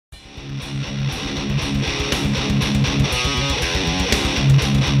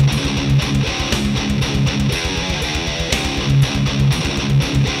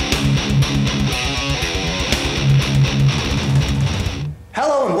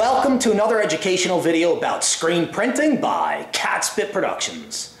welcome to another educational video about screen printing by Catspit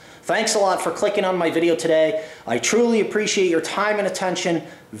Productions. Thanks a lot for clicking on my video today. I truly appreciate your time and attention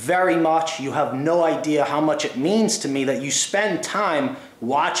very much. You have no idea how much it means to me that you spend time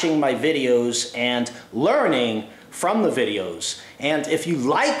watching my videos and learning from the videos. And if you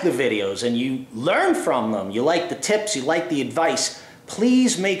like the videos and you learn from them, you like the tips, you like the advice,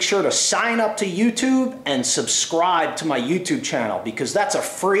 please make sure to sign up to YouTube and subscribe to my YouTube channel, because that's a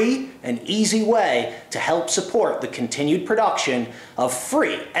free and easy way to help support the continued production of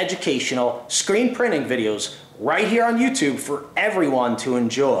free educational screen printing videos right here on YouTube for everyone to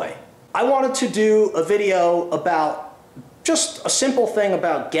enjoy. I wanted to do a video about just a simple thing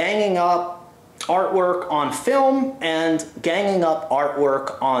about ganging up artwork on film and ganging up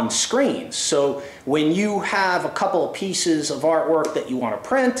artwork on screens. So when you have a couple of pieces of artwork that you want to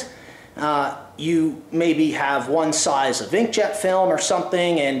print, you maybe have one size of inkjet film or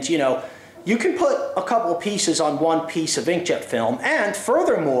something, and you can put a couple of pieces on one piece of inkjet film, and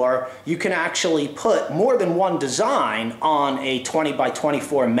furthermore, you can actually put more than one design on a 20 by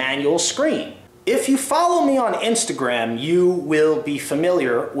 24 manual screen. If you follow me on Instagram, you will be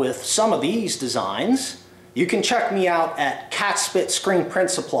familiar with some of these designs. You can check me out at Catspit Screen Print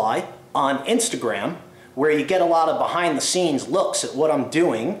Supply on Instagram, where you get a lot of behind the scenes looks at what I'm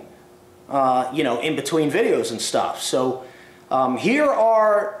doing, in between videos and stuff. So here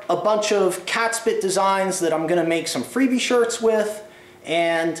are a bunch of Catspit designs that I'm going to make some freebie shirts with,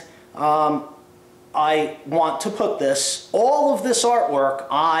 and I want to put all of this artwork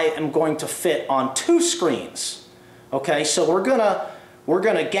I am going to fit on 2 screens. Okay, so we're gonna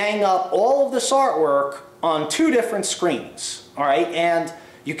gang up all of this artwork on 2 different screens. All right, and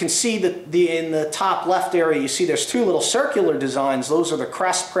you can see that in the top left area, you see there's 2 little circular designs. Those are the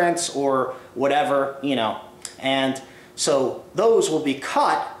crest prints or whatever, and so those will be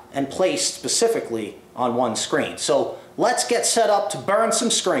cut and placed specifically on one screen. So let's get set up to burn some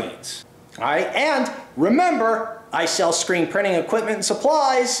screens. All right, and remember, I sell screen printing equipment and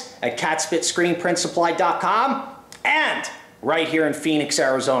supplies at catspitscreenprintsupply.com and right here in Phoenix,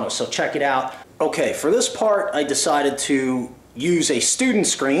 Arizona, so check it out. Okay, for this part, I decided to use a student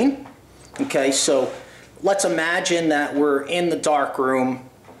screen. Okay, so let's imagine that we're in the dark room,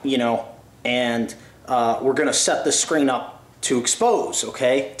 and we're gonna set the screen up to expose,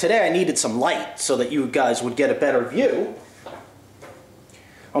 okay? Today I needed some light so that you guys would get a better view.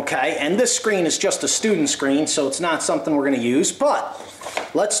 Okay, and this screen is just a student screen, so it's not something we're going to use, but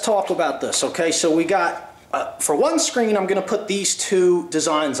let's talk about this. Okay, so we got, for one screen, I'm going to put these 2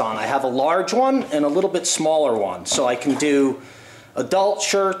 designs on. I have a large one and a little bit smaller one, so I can do adult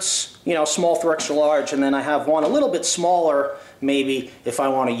shirts, small through extra large, and then I have one a little bit smaller, maybe if I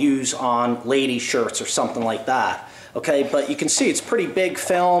want to use on lady shirts or something like that. Okay, but you can see it's pretty big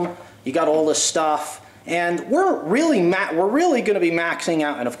film. You got all this stuff. And we're really going to be maxing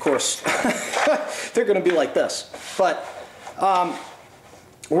out, and of course they're going to be like this, but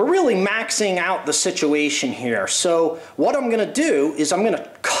we're really maxing out the situation here. So what I'm going to do is I'm going to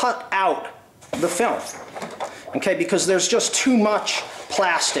cut out the film, okay, because there's just too much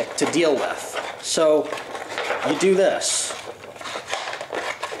plastic to deal with. So you do this,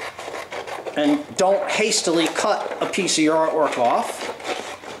 and don't hastily cut a piece of your artwork off,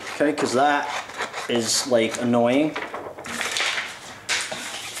 okay, because that is like annoying.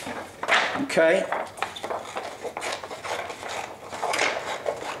 Okay.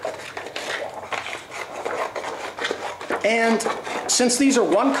 And since these are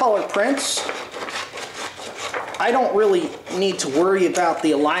one color prints, I don't really need to worry about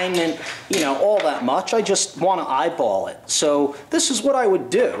the alignment, all that much. I just want to eyeball it. So this is what I would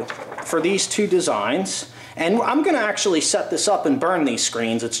do for these 2 designs. And I'm going to actually set this up and burn these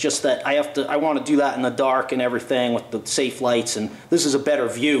screens. It's just that I want to do that in the dark and everything with the safe lights, and this is a better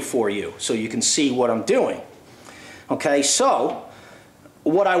view for you so you can see what I'm doing. Okay, so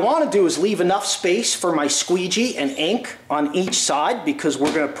what I want to do is leave enough space for my squeegee and ink on each side, because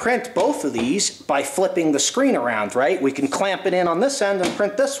we're going to print both of these by flipping the screen around, right? We can clamp it in on this end and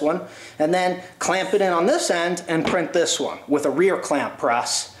print this one, and then clamp it in on this end and print this one with a rear clamp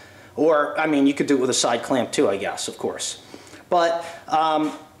press. Or, I mean, you could do it with a side clamp too, I guess, of course. But,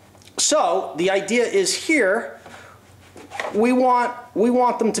 so the idea is here, we want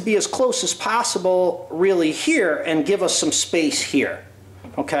them to be as close as possible really here and give us some space here.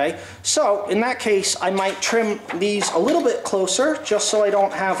 Okay, so in that case, I might trim these a little bit closer just so I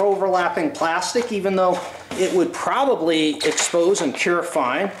don't have overlapping plastic, even though it would probably expose and cure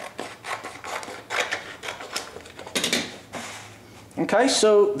fine. Okay,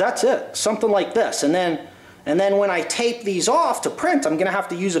 so that's it, something like this. And then And then when I tape these off to print, I'm going to have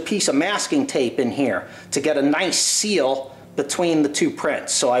to use a piece of masking tape in here to get a nice seal between the two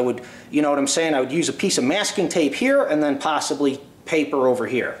prints. So I would, you know what I'm saying, I would use a piece of masking tape here and then possibly paper over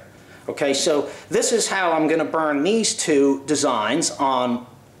here. Okay, so this is how I'm going to burn these two designs on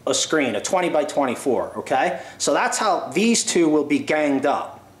a screen, a 20 by 24, okay? So that's how these two will be ganged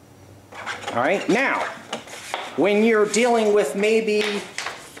up. All right, now, when you're dealing with maybe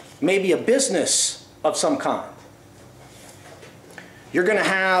a business of some kind, you're going to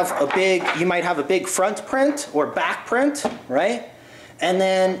have you might have a big front print or back print, right? And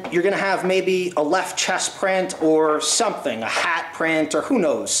then you're going to have maybe a left chest print or something, a hat print, or who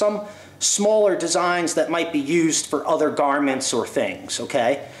knows, some smaller designs that might be used for other garments or things,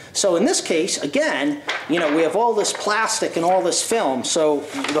 okay? So in this case, again, you know, we have all this plastic and all this film, so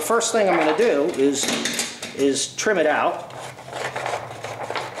the first thing I'm going to do is trim it out.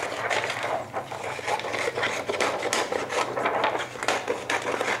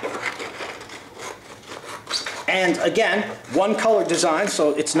 And again, one color design,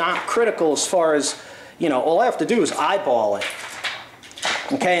 so it's not critical as far as, you know, all I have to do is eyeball it.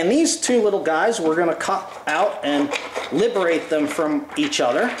 Okay, and these two little guys, we're going to cut out and liberate them from each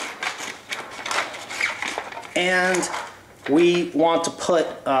other. And we want to put,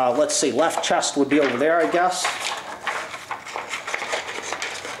 let's see, left chest would be over there, I guess.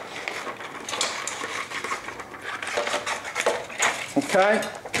 Okay.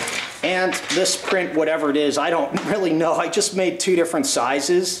 And this print, whatever it is, I don't really know. I just made two different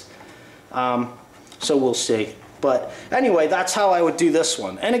sizes, so we'll see. But anyway, that's how I would do this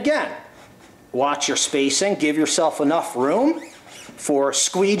one. And again, watch your spacing. Give yourself enough room for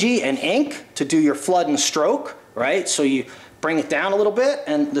squeegee and ink to do your flood and stroke, right? So you bring it down a little bit,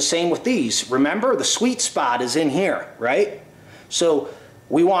 and the same with these. Remember, the sweet spot is in here, right? So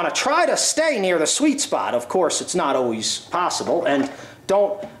we want to try to stay near the sweet spot. Of course, it's not always possible. And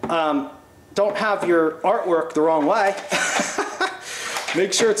don't have your artwork the wrong way.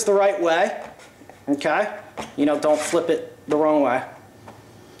 Make sure it's the right way, okay? You know, don't flip it the wrong way.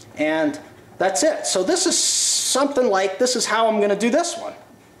 And that's it. So this is something like, this is how I'm going to do this one,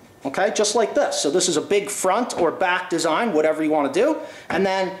 okay? Just like this. So this is a big front or back design, whatever you want to do, and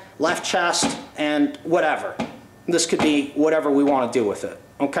then left chest and whatever. This could be whatever we want to do with it,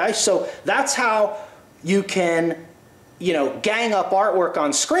 okay? So that's how you can, you know, gang up artwork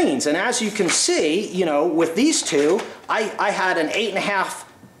on screens. And as you can see, you know, with these two, I had an 8.5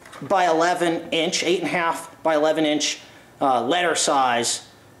 by 11 inch, 8.5 by 11 inch letter size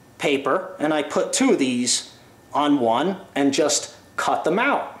paper, and I put two of these on one and just cut them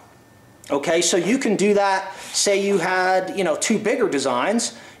out. Okay, so you can do that. Say you had, you know, two bigger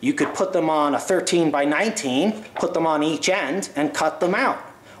designs, you could put them on a 13 by 19, put them on each end and cut them out.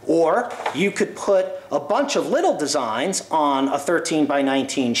 Or you could put a bunch of little designs on a 13 by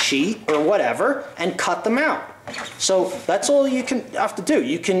 19 sheet or whatever and cut them out. So that's all you have to do.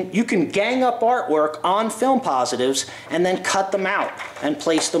 You can gang up artwork on film positives and then cut them out and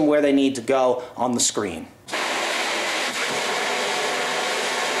place them where they need to go on the screen.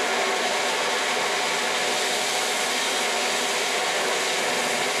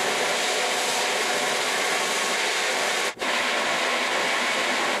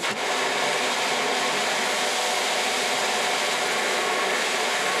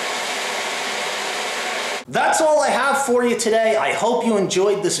 That's all I have for you today. I hope you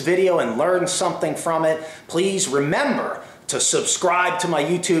enjoyed this video and learned something from it. Please remember to subscribe to my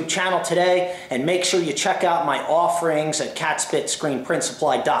YouTube channel today and make sure you check out my offerings at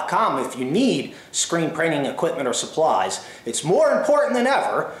catspitscreenprintsupply.com if you need screen printing equipment or supplies. It's more important than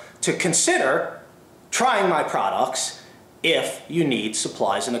ever to consider trying my products if you need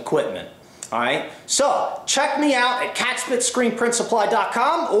supplies and equipment. Alright, so check me out at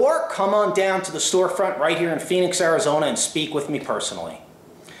catspitscreenprintsupply.com or come on down to the storefront right here in Phoenix, Arizona and speak with me personally.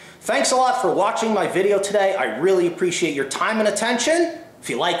 Thanks a lot for watching my video today. I really appreciate your time and attention. If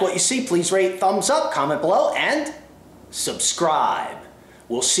you like what you see, please rate, thumbs up, comment below, and subscribe.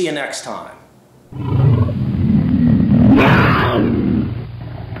 We'll see you next time.